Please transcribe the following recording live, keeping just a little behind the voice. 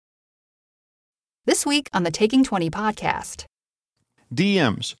This week on the Taking 20 podcast.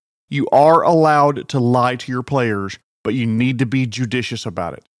 DMs, you are allowed to lie to your players, but you need to be judicious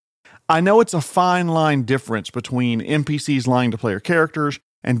about it. I know it's a fine line difference between NPCs lying to player characters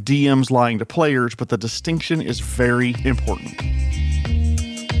and DMs lying to players, but the distinction is very important.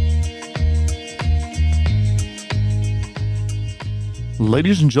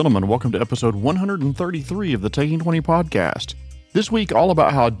 Ladies and gentlemen, welcome to episode 133 of the Taking 20 podcast. This week, all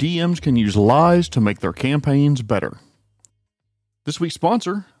about how DMs can use lies to make their campaigns better. This week's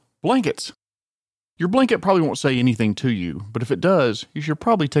sponsor, blankets. Your blanket probably won't say anything to you, but if it does, you should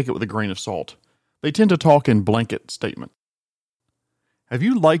probably take it with a grain of salt. They tend to talk in blanket statements. Have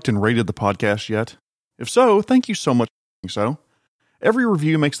you liked and rated the podcast yet? If so, thank you so much for doing so. Every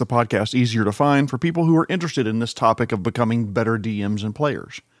review makes the podcast easier to find for people who are interested in this topic of becoming better DMs and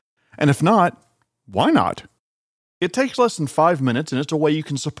players. And if not, why not? It takes less than 5 minutes, and it's a way you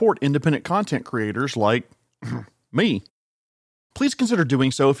can support independent content creators like me. Please consider doing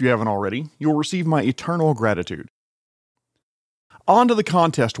so if you haven't already. You'll receive my eternal gratitude. On to the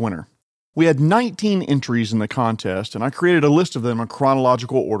contest winner. We had 19 entries in the contest, and I created a list of them in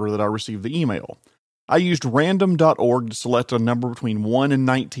chronological order that I received the email. I used random.org to select a number between 1 and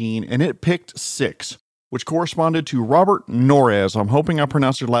 19, and it picked 6, which corresponded to Robert Norez. I'm hoping I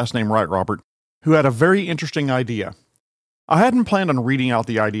pronounced your last name right, Robert, who had a very interesting idea. I hadn't planned on reading out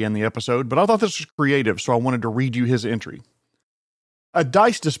the idea in the episode, but I thought this was creative, so I wanted to read you his entry. A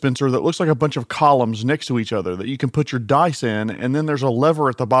dice dispenser that looks like a bunch of columns next to each other that you can put your dice in, and then there's a lever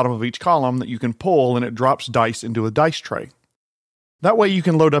at the bottom of each column that you can pull, and it drops dice into a dice tray. That way you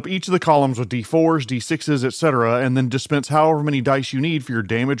can load up each of the columns with D4s, D6s, etc., and then dispense however many dice you need for your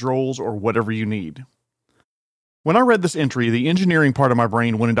damage rolls or whatever you need. When I read this entry, the engineering part of my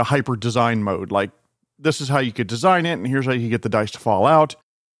brain went into hyper design mode, like, this is how you could design it, and here's how you get the dice to fall out.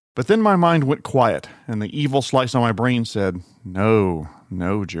 But then my mind went quiet, and the evil slice on my brain said, No,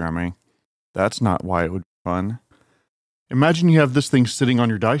 Jeremy. That's not why it would be fun. Imagine you have this thing sitting on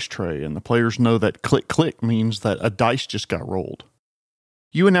your dice tray, and the players know that click click means that a dice just got rolled.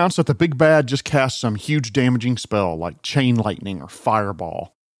 You announce that the big bad just cast some huge damaging spell, like chain lightning or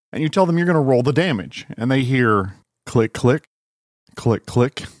fireball. And you tell them you're going to roll the damage, and they hear click, click, click,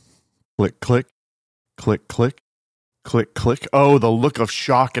 click, click, click, click, click, click, click. Oh, the look of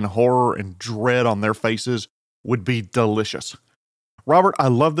shock and horror and dread on their faces would be delicious. Robert, I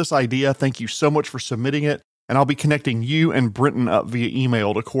love this idea. Thank you so much for submitting it, and I'll be connecting you and Brenton up via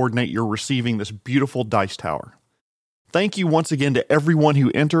email to coordinate your receiving this beautiful dice tower. Thank you once again to everyone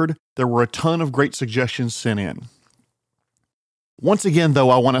who entered. There were a ton of great suggestions sent in. Once again,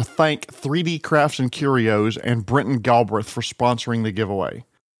 though, I want to thank 3D Crafts and Curios and Brenton Galbraith for sponsoring the giveaway.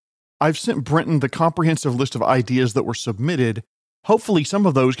 I've sent Brenton the comprehensive list of ideas that were submitted. Hopefully, some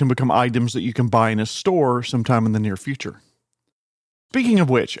of those can become items that you can buy in his store sometime in the near future. Speaking of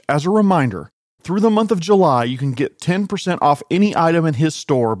which, as a reminder, through the month of July, you can get 10% off any item in his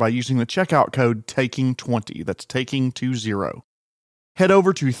store by using the checkout code TAKING20. That's TAKING20. Head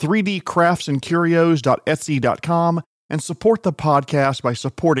over to 3dcraftsandcurios.etsy.com and support the podcast by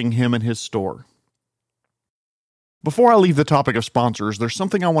supporting him and his store. Before I leave the topic of sponsors, there's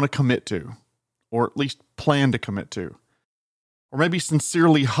something I want to commit to, or at least plan to commit to, or maybe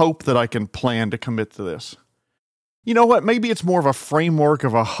sincerely hope that I can plan to commit to this. You know what? Maybe it's more of a framework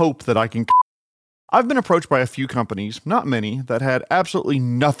of a hope that I can. I've been approached by a few companies, not many, that had absolutely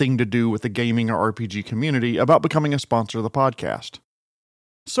nothing to do with the gaming or RPG community about becoming a sponsor of the podcast.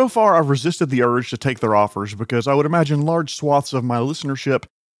 So far, I've resisted the urge to take their offers because I would imagine large swaths of my listenership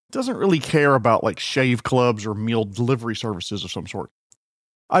doesn't really care about like shave clubs or meal delivery services of some sort.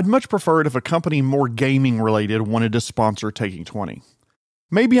 I'd much prefer it if a company more gaming related wanted to sponsor Taking 20.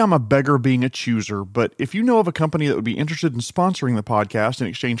 Maybe I'm a beggar being a chooser, but if you know of a company that would be interested in sponsoring the podcast in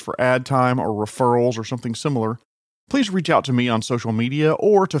exchange for ad time or referrals or something similar, please reach out to me on social media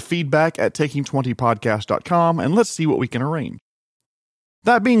or to feedback@taking20podcast.com and let's see what we can arrange.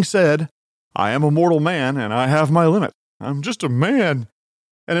 That being said, I am a mortal man and I have my limit. I'm just a man.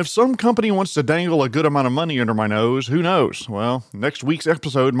 And if some company wants to dangle a good amount of money under my nose, who knows? Well, next week's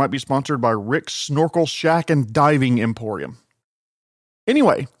episode might be sponsored by Rick's Snorkel Shack and Diving Emporium.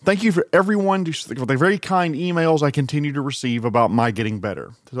 Anyway, thank you for everyone for the very kind emails I continue to receive about my getting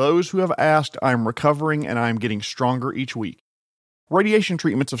better. To those who have asked, I'm recovering and I'm getting stronger each week. Radiation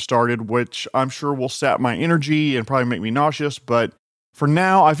treatments have started, which I'm sure will sap my energy and probably make me nauseous, but for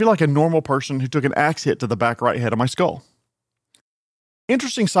now, I feel like a normal person who took an axe hit to the back right head of my skull.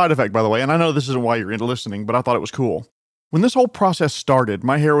 Interesting side effect, by the way, and I know this isn't why you're into listening, but I thought it was cool. When this whole process started,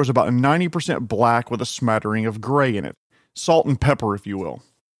 my hair was about 90% black with a smattering of gray in it. Salt and pepper, if you will.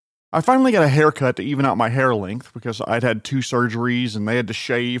 I finally got a haircut to even out my hair length because I'd had 2 surgeries and they had to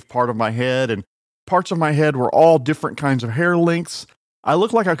shave part of my head, and parts of my head were all different kinds of hair lengths. I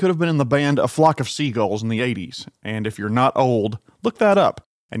looked like I could have been in the band A Flock of Seagulls in the 80s, and if you're not old, look that up.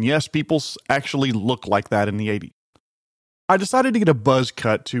 And yes, people actually look like that in the 80s. I decided to get a buzz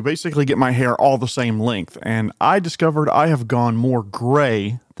cut to basically get my hair all the same length, and I discovered I have gone more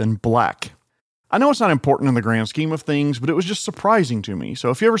gray than black. I know it's not important in the grand scheme of things, but it was just surprising to me. So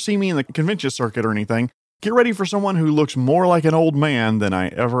if you ever see me in the convention circuit or anything, get ready for someone who looks more like an old man than I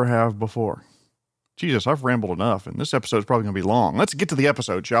ever have before. Jesus, I've rambled enough, and this episode's probably going to be long. Let's get to the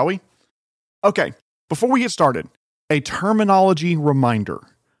episode, shall we? Okay, before we get started, a terminology reminder.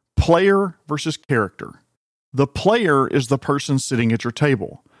 Player versus character. The player is the person sitting at your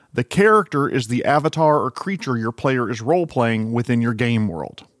table. The character is the avatar or creature your player is role-playing within your game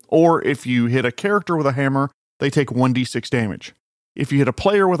world. Or if you hit a character with a hammer, they take 1d6 damage. If you hit a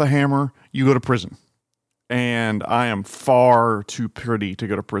player with a hammer, you go to prison. And I am far too pretty to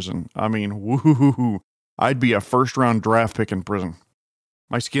go to prison. I mean, woohoo! I'd be a first-round draft pick in prison.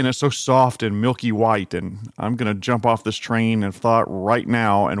 My skin is so soft and milky white, and I'm going to jump off this train of thought right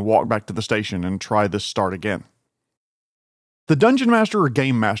now and walk back to the station and try this start again. The Dungeon Master or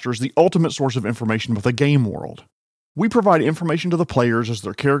Game Master is the ultimate source of information about the game world. We provide information to the players as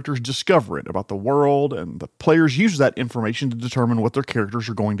their characters discover it about the world, and the players use that information to determine what their characters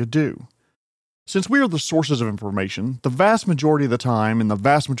are going to do. Since we are the sources of information, the vast majority of the time, in the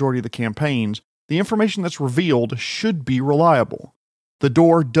vast majority of the campaigns, the information that's revealed should be reliable. The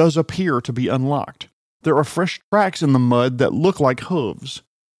door does appear to be unlocked. There are fresh tracks in the mud that look like hooves.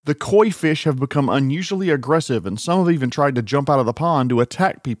 The koi fish have become unusually aggressive, and some have even tried to jump out of the pond to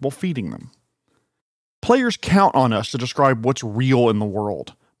attack people feeding them. Players count on us to describe what's real in the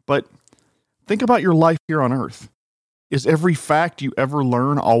world, but think about your life here on Earth. Is every fact you ever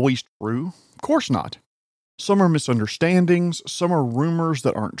learn always true? Of course not. Some are misunderstandings, some are rumors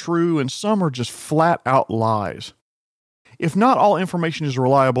that aren't true, and some are just flat-out lies. If not all information is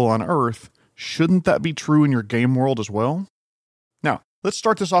reliable on Earth, shouldn't that be true in your game world as well? Now, let's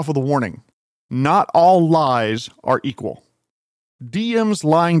start this off with a warning. Not all lies are equal. DMs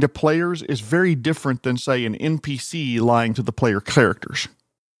lying to players is very different than, say, an NPC lying to the player characters.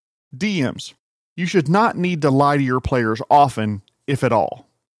 DMs, you should not need to lie to your players often, if at all.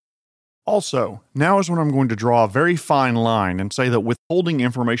 Also, now is when I'm going to draw a very fine line and say that withholding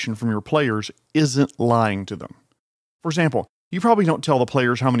information from your players isn't lying to them. For example, you probably don't tell the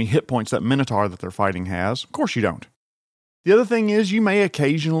players how many hit points that Minotaur that they're fighting has. Of course you don't. The other thing is you may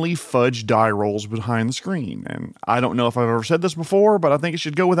occasionally fudge die rolls behind the screen. And I don't know if I've ever said this before, but I think it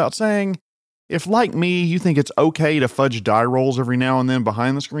should go without saying, if like me, you think it's okay to fudge die rolls every now and then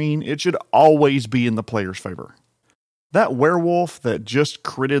behind the screen, it should always be in the player's favor. That werewolf that just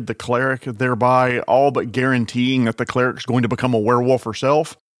critted the cleric, thereby all but guaranteeing that the cleric's going to become a werewolf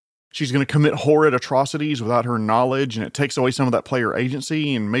herself, she's going to commit horrid atrocities without her knowledge, and it takes away some of that player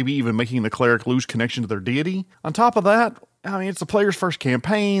agency and maybe even making the cleric lose connection to their deity. On top of that, I mean, it's the player's first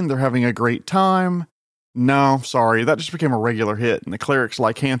campaign, they're having a great time. No, sorry, that just became a regular hit, and the cleric's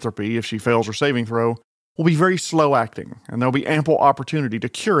lycanthropy, if she fails her saving throw, will be very slow acting, and there'll be ample opportunity to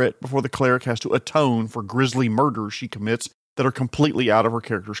cure it before the cleric has to atone for grisly murders she commits that are completely out of her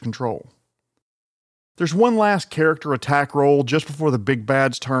character's control. There's one last character attack roll just before the big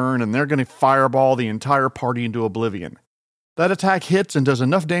bad's turn, and they're going to fireball the entire party into oblivion. That attack hits and does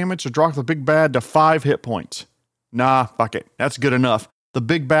enough damage to drop the big bad to 5 hit points. Nah, fuck it. That's good enough. The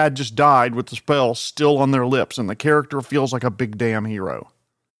big bad just died with the spell still on their lips, and the character feels like a big damn hero.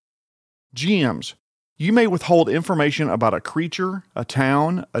 GMs, you may withhold information about a creature, a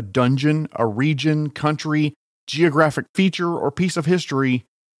town, a dungeon, a region, country, geographic feature, or piece of history,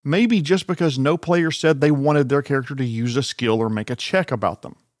 maybe just because no player said they wanted their character to use a skill or make a check about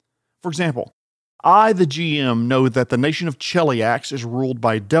them. For example, I, the GM, know that the nation of Cheliax is ruled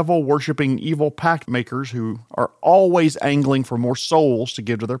by devil-worshipping evil pact makers who are always angling for more souls to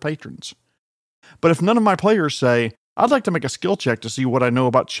give to their patrons. But if none of my players say, I'd like to make a skill check to see what I know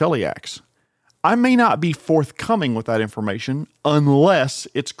about Cheliax, I may not be forthcoming with that information unless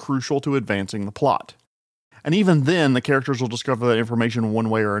it's crucial to advancing the plot. And even then, the characters will discover that information one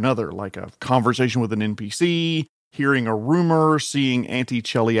way or another, like a conversation with an NPC, hearing a rumor, seeing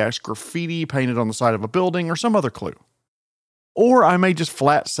anti-Cheliax graffiti painted on the side of a building, or some other clue. Or I may just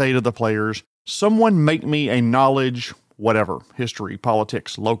flat say to the players, someone make me a knowledge, whatever, history,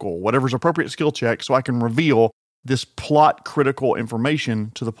 politics, local, whatever's appropriate skill check so I can reveal this plot-critical information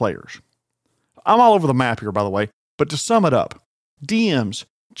to the players. I'm all over the map here, by the way, but to sum it up, DMs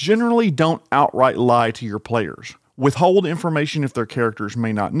generally don't outright lie to your players. Withhold information if their characters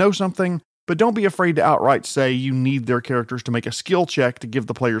may not know something, but don't be afraid to outright say you need their characters to make a skill check to give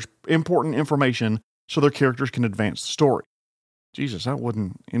the players important information so their characters can advance the story. Jesus, that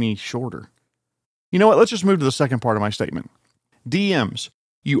wasn't any shorter. You know what? Let's just move to the second part of my statement. DMs,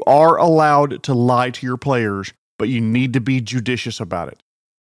 you are allowed to lie to your players, but you need to be judicious about it.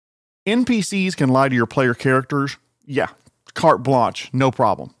 NPCs can lie to your player characters. Yeah, carte blanche, no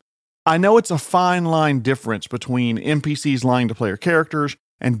problem. I know it's a fine line difference between NPCs lying to player characters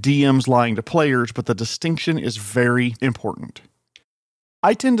and DMs lying to players, but the distinction is very important.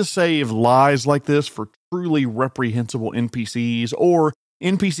 I tend to save lies like this for truly reprehensible NPCs or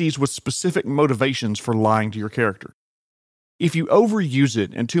NPCs with specific motivations for lying to your character. If you overuse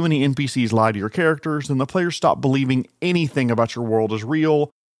it and too many NPCs lie to your characters, then the players stop believing anything about your world is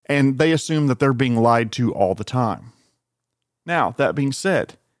real, and they assume that they're being lied to all the time. Now, that being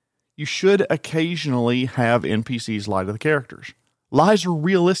said, you should occasionally have NPCs lie to the characters. Lies are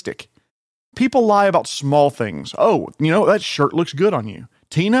realistic. People lie about small things. Oh, that shirt looks good on you.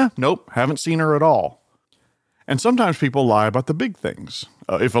 Tina? Nope, haven't seen her at all. And sometimes people lie about the big things.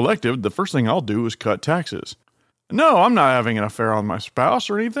 If elected, the first thing I'll do is cut taxes. No, I'm not having an affair on my spouse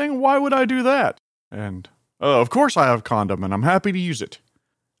or anything. Why would I do that? And, of course I have a condom and I'm happy to use it.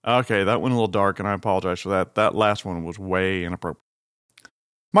 Okay, that went a little dark and I apologize for that. That last one was way inappropriate.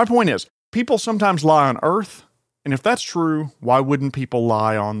 My point is, people sometimes lie on Earth, and if that's true, why wouldn't people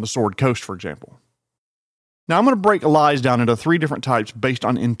lie on the Sword Coast, for example? Now, I'm going to break lies down into 3 different types based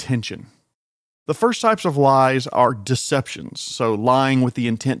on intention. The first types of lies are deceptions, so lying with the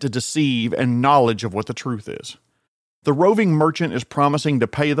intent to deceive and knowledge of what the truth is. The roving merchant is promising to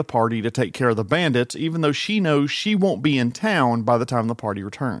pay the party to take care of the bandits, even though she knows she won't be in town by the time the party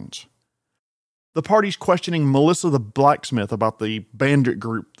returns. The party's questioning Melissa the blacksmith about the bandit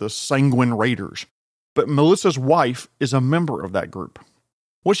group, the Sanguine Raiders, but Melissa's wife is a member of that group.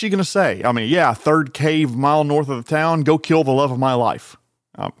 What's she going to say? Third cave mile north of the town, go kill the love of my life.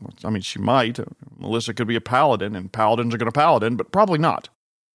 She might. Melissa could be a paladin, and paladins are going to paladin, but probably not.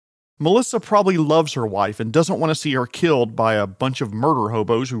 Melissa probably loves her wife and doesn't want to see her killed by a bunch of murder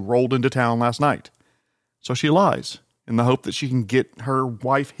hobos who rolled into town last night. So she lies, in the hope that she can get her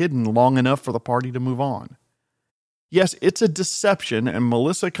wife hidden long enough for the party to move on. Yes, it's a deception, and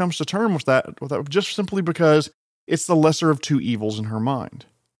Melissa comes to terms with that just simply because it's the lesser of two evils in her mind.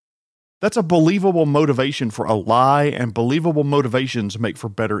 That's a believable motivation for a lie, and believable motivations make for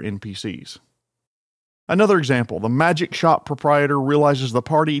better NPCs. Another example, the magic shop proprietor realizes the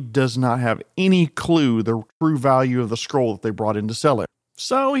party does not have any clue the true value of the scroll that they brought in to sell it.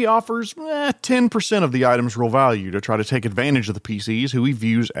 So he offers 10% of the item's real value to try to take advantage of the PCs who he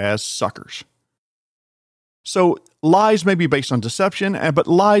views as suckers. So lies may be based on deception, but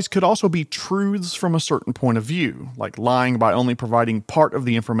lies could also be truths from a certain point of view, like lying by only providing part of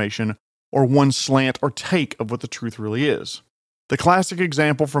the information or one slant or take of what the truth really is. The classic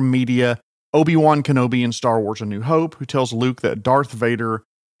example from media, Obi-Wan Kenobi in Star Wars A New Hope, who tells Luke that Darth Vader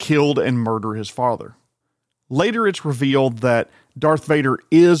killed and murdered his father. Later it's revealed that Darth Vader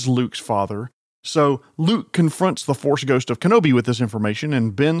is Luke's father, so Luke confronts the Force Ghost of Kenobi with this information,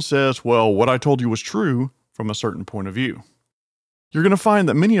 and Ben says, well, what I told you was true from a certain point of view. You're going to find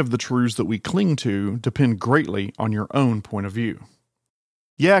that many of the truths that we cling to depend greatly on your own point of view.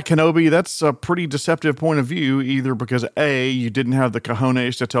 Yeah, Kenobi, that's a pretty deceptive point of view, either because A, you didn't have the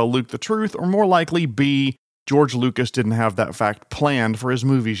cojones to tell Luke the truth, or more likely B, George Lucas didn't have that fact planned for his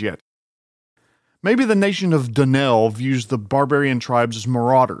movies yet. Maybe the nation of Donnell views the barbarian tribes as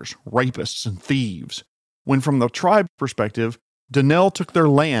marauders, rapists, and thieves, when from the tribe's perspective, Donnell took their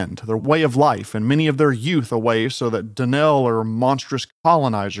land, their way of life, and many of their youth away so that Donnell are monstrous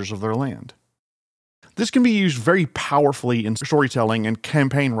colonizers of their land. This can be used very powerfully in storytelling and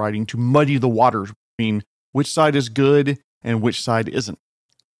campaign writing to muddy the waters between which side is good and which side isn't.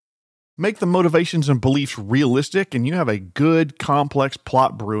 Make the motivations and beliefs realistic, and you have a good, complex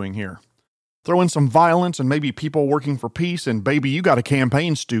plot brewing here. Throw in some violence and maybe people working for peace, and baby, you got a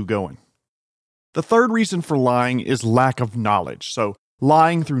campaign stew going. The third reason for lying is lack of knowledge, so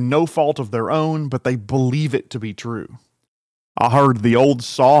lying through no fault of their own, but they believe it to be true. I heard the old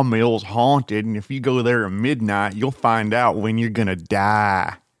sawmill's haunted, and if you go there at midnight, you'll find out when you're gonna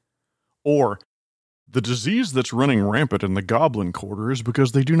die. Or, the disease that's running rampant in the Goblin Quarter is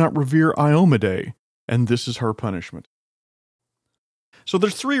because they do not revere Iomedae, and this is her punishment. So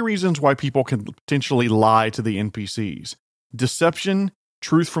there's 3 reasons why people can potentially lie to the NPCs. Deception,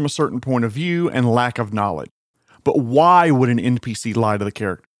 truth from a certain point of view, and lack of knowledge. But why would an NPC lie to the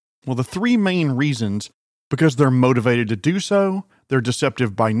character? Well, the 3 main reasons: because they're motivated to do so, they're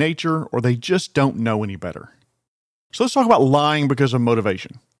deceptive by nature, or they just don't know any better. So let's talk about lying because of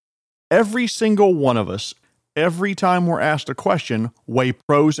motivation. Every single one of us, every time we're asked a question, weigh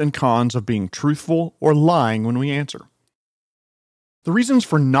pros and cons of being truthful or lying when we answer. The reasons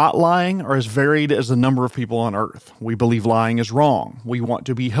for not lying are as varied as the number of people on Earth. We believe lying is wrong. We want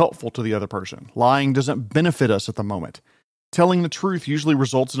to be helpful to the other person. Lying doesn't benefit us at the moment. Telling the truth usually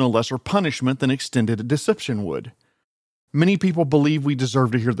results in a lesser punishment than extended deception would. Many people believe we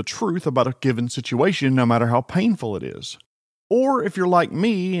deserve to hear the truth about a given situation, no matter how painful it is. Or if you're like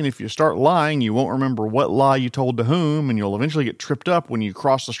me, and if you start lying, you won't remember what lie you told to whom, and you'll eventually get tripped up when you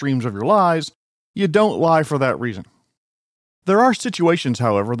cross the streams of your lies, you don't lie for that reason. There are situations,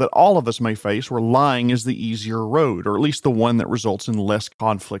 however, that all of us may face where lying is the easier road, or at least the one that results in less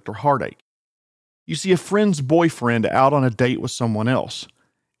conflict or heartache. You see a friend's boyfriend out on a date with someone else.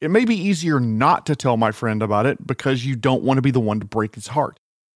 It may be easier not to tell my friend about it because you don't want to be the one to break his heart.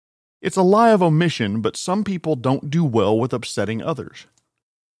 It's a lie of omission, but some people don't do well with upsetting others.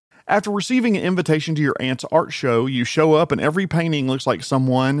 After receiving an invitation to your aunt's art show, you show up and every painting looks like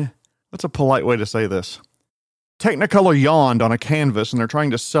someone, what's a polite way to say this? Technicolor yawned on a canvas and they're trying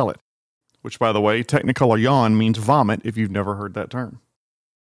to sell it. Which, by the way, Technicolor yawn means vomit if you've never heard that term.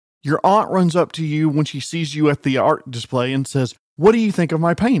 Your aunt runs up to you when she sees you at the art display and says, "What do you think of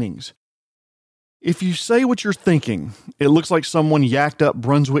my paintings?" If you say what you're thinking, it looks like someone yacked up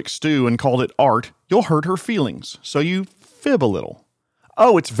Brunswick stew and called it art, you'll hurt her feelings, so you fib a little.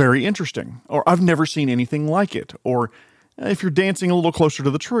 "Oh, it's very interesting," or "I've never seen anything like it," or if you're dancing a little closer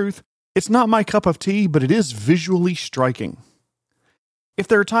to the truth, "It's not my cup of tea, but it is visually striking." If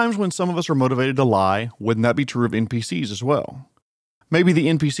there are times when some of us are motivated to lie, wouldn't that be true of NPCs as well? Maybe the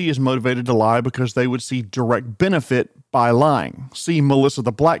NPC is motivated to lie because they would see direct benefit by lying. See Melissa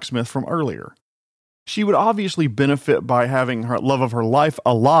the blacksmith from earlier. She would obviously benefit by having her love of her life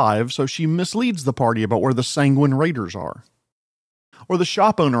alive, so she misleads the party about where the Sanguine Raiders are. Or the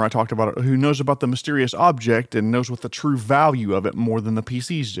shop owner I talked about who knows about the mysterious object and knows what the true value of it more than the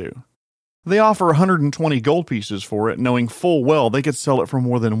PCs do. They offer 120 gold pieces for it, knowing full well they could sell it for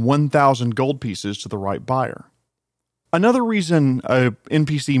more than 1,000 gold pieces to the right buyer. Another reason a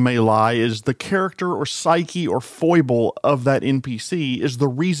NPC may lie is the character or psyche or foible of that NPC is the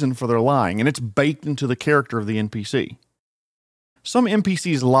reason for their lying, and it's baked into the character of the NPC. Some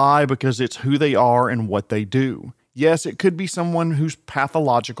NPCs lie because it's who they are and what they do. Yes, it could be someone who's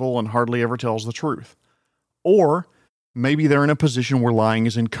pathological and hardly ever tells the truth. Or maybe they're in a position where lying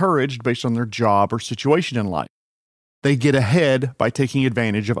is encouraged based on their job or situation in life. They get ahead by taking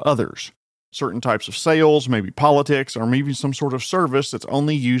advantage of others. Certain types of sales, maybe politics, or maybe some sort of service that's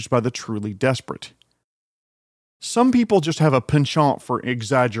only used by the truly desperate. Some people just have a penchant for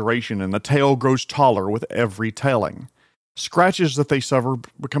exaggeration and the tale grows taller with every telling. Scratches that they suffer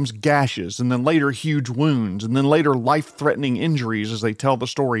becomes gashes, and then later huge wounds, and then later life-threatening injuries as they tell the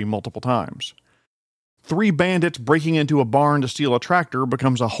story multiple times. 3 bandits breaking into a barn to steal a tractor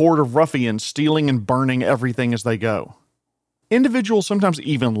becomes a horde of ruffians stealing and burning everything as they go. Individuals sometimes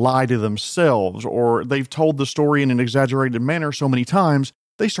even lie to themselves, or they've told the story in an exaggerated manner so many times,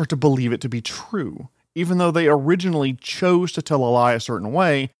 they start to believe it to be true, even though they originally chose to tell a lie a certain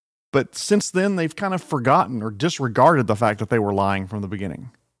way, but since then they've kind of forgotten or disregarded the fact that they were lying from the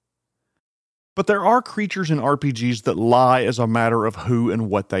beginning. But there are creatures in RPGs that lie as a matter of who and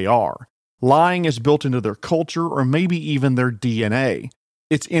what they are. Lying is built into their culture or maybe even their DNA.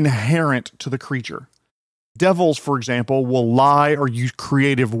 It's inherent to the creature. Devils, for example, will lie or use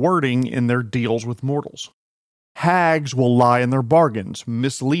creative wording in their deals with mortals. Hags will lie in their bargains,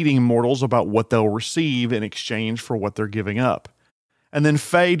 misleading mortals about what they'll receive in exchange for what they're giving up. And then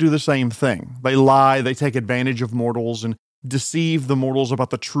Fae do the same thing. They lie, they take advantage of mortals, and deceive the mortals about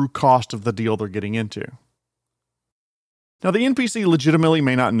the true cost of the deal they're getting into. Now, the NPC legitimately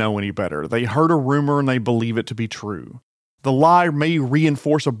may not know any better. They heard a rumor and they believe it to be true. The lie may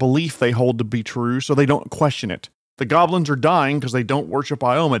reinforce a belief they hold to be true, so they don't question it. The goblins are dying because they don't worship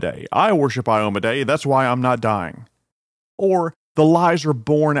Iomedae. I worship Iomedae, that's why I'm not dying. Or the lies are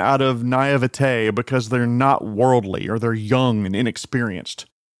born out of naivete because they're not worldly or they're young and inexperienced.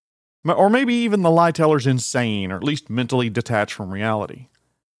 Or maybe even the lie teller's insane or at least mentally detached from reality.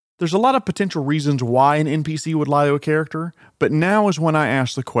 There's a lot of potential reasons why an NPC would lie to a character, but now is when I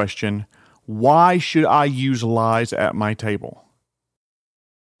ask the question, why should I use lies at my table?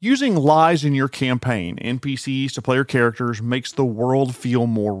 Using lies in your campaign, NPCs to player characters, makes the world feel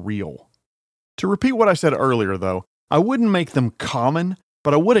more real. To repeat what I said earlier, though, I wouldn't make them common,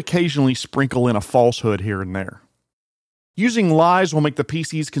 but I would occasionally sprinkle in a falsehood here and there. Using lies will make the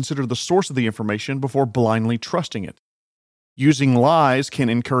PCs consider the source of the information before blindly trusting it. Using lies can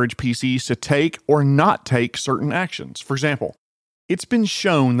encourage PCs to take or not take certain actions. For example, it's been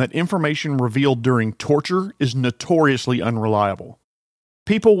shown that information revealed during torture is notoriously unreliable.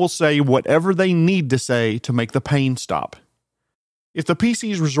 People will say whatever they need to say to make the pain stop. If the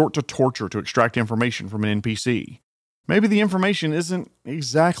PCs resort to torture to extract information from an NPC, maybe the information isn't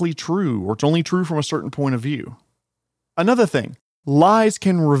exactly true, or it's only true from a certain point of view. Another thing, lies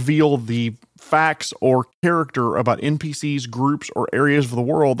can reveal the facts or character about NPCs, groups, or areas of the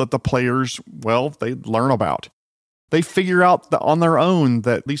world that the players, they learn about. They figure out on their own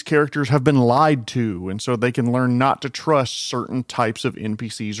that these characters have been lied to, and so they can learn not to trust certain types of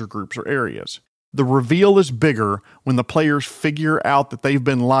NPCs or groups or areas. The reveal is bigger when the players figure out that they've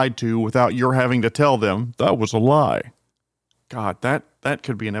been lied to without your having to tell them that was a lie. God, that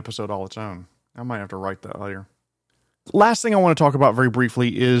could be an episode all its own. I might have to write that later. Last thing I want to talk about very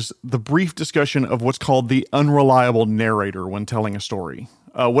briefly is the brief discussion of what's called the unreliable narrator when telling a story.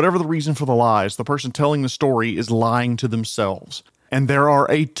 Whatever the reason for the lies, the person telling the story is lying to themselves. And there are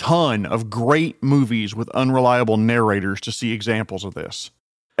a ton of great movies with unreliable narrators to see examples of this.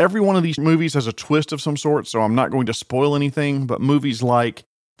 Every one of these movies has a twist of some sort, so I'm not going to spoil anything, but movies like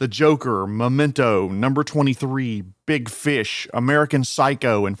The Joker, Memento, Number 23, Big Fish, American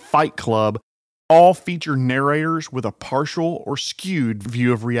Psycho, and Fight Club all feature narrators with a partial or skewed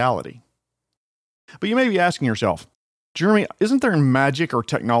view of reality. But you may be asking yourself, Jeremy, isn't there magic or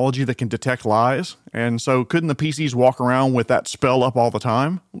technology that can detect lies? And so couldn't the PCs walk around with that spell up all the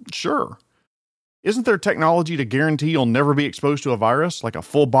time? Sure. Isn't there technology to guarantee you'll never be exposed to a virus, like a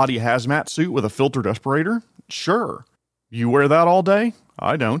full-body hazmat suit with a filtered respirator? Sure. You wear that all day?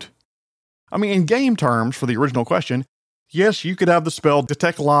 I don't. I mean, in game terms, for the original question, yes, you could have the spell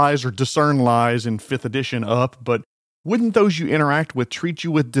Detect Lies or Discern Lies in 5th edition up, but wouldn't those you interact with treat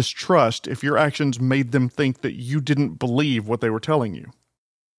you with distrust if your actions made them think that you didn't believe what they were telling you?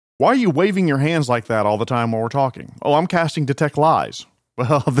 Why are you waving your hands like that all the time while we're talking? Oh, I'm casting Detect Lies.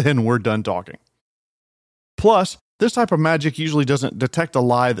 Well, then we're done talking. Plus, this type of magic usually doesn't detect a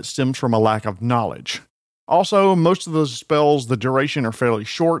lie that stems from a lack of knowledge. Also, most of those spells, the duration are fairly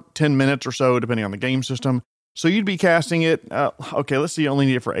short, 10 minutes or so, depending on the game system. So you'd be casting it, let's see, you only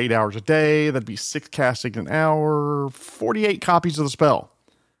need it for 8 hours a day. That'd be 6 casting an hour, 48 copies of the spell.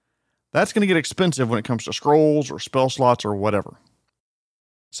 That's going to get expensive when it comes to scrolls or spell slots or whatever.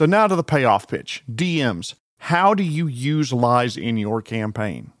 So now to the payoff pitch. DMs, how do you use lies in your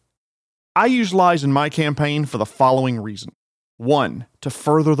campaign? I use lies in my campaign for the following reason. 1, to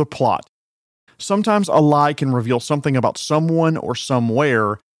further the plot. Sometimes a lie can reveal something about someone or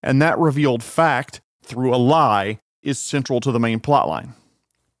somewhere, and that revealed fact, through a lie, is central to the main plotline.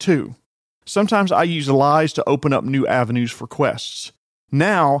 2, sometimes I use lies to open up new avenues for quests.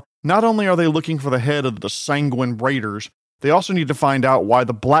 Now, not only are they looking for the head of the sanguine raiders, they also need to find out why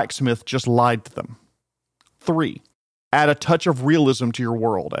the blacksmith just lied to them. 3, add a touch of realism to your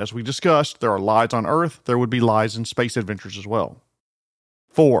world. As we discussed, there are lies on Earth, there would be lies in space adventures as well.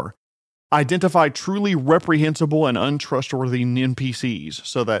 4, identify truly reprehensible and untrustworthy NPCs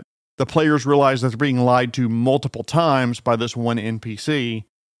so that the players realize that they're being lied to multiple times by this one NPC.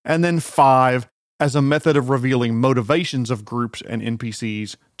 And then 5, as a method of revealing motivations of groups and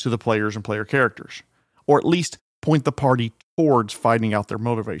NPCs to the players and player characters, or at least point the party towards finding out their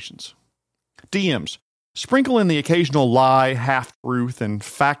motivations. DMs, sprinkle in the occasional lie, half-truth, and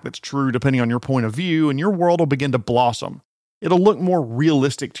fact that's true depending on your point of view, and your world will begin to blossom. It'll look more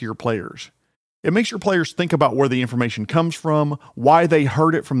realistic to your players. It makes your players think about where the information comes from, why they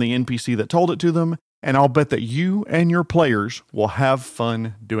heard it from the NPC that told it to them, and I'll bet that you and your players will have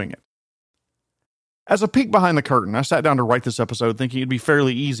fun doing it. As a peek behind the curtain, I sat down to write this episode thinking it'd be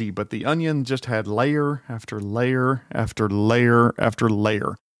fairly easy, but the onion just had layer after layer after layer after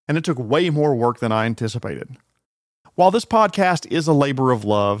layer, and it took way more work than I anticipated. While this podcast is a labor of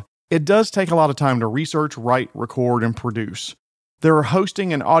love, it does take a lot of time to research, write, record, and produce. There are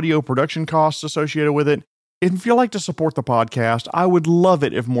hosting and audio production costs associated with it. If you'd like to support the podcast, I would love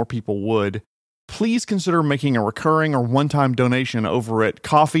it if more people would. Please consider making a recurring or one-time donation over at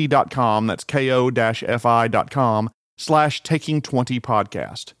ko-fi.com, that's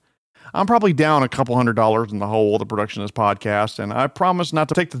ko-fi.com/taking20podcast. I'm probably down a couple $100 in the hole of the production of this podcast, and I promise not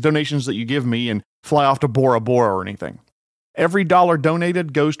to take the donations that you give me and fly off to Bora Bora or anything. Every dollar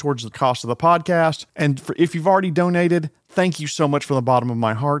donated goes towards the cost of the podcast, and if you've already donated, thank you so much from the bottom of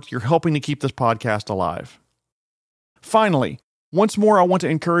my heart. You're helping to keep this podcast alive. Finally, once more, I want to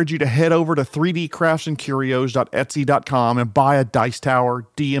encourage you to head over to 3dcraftsandcurios.etsy.com and buy a dice tower,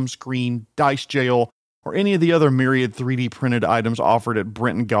 DM screen, dice jail, or any of the other myriad 3D printed items offered at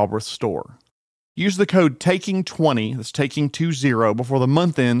Brent and Galbraith's store. Use the code TAKING20, that's TAKING20, before the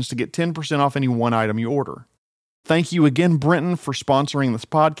month ends to get 10% off any one item you order. Thank you again, Brenton, for sponsoring this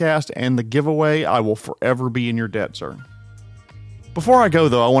podcast and the giveaway. I will forever be in your debt, sir. Before I go,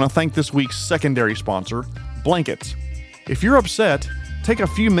 though, I want to thank this week's secondary sponsor, Blankets. If you're upset, take a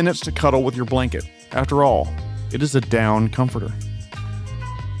few minutes to cuddle with your blanket. After all, it is a down comforter.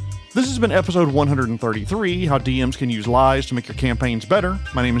 This has been episode 133, How DMs Can Use Lies to Make Your Campaigns Better.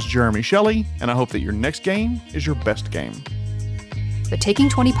 My name is Jeremy Shelley, and I hope that your next game is your best game. The Taking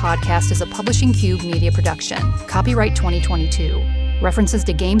 20 podcast is a Publishing Cube media production. Copyright 2022. References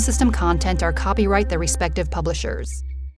to game system content are copyright their respective publishers.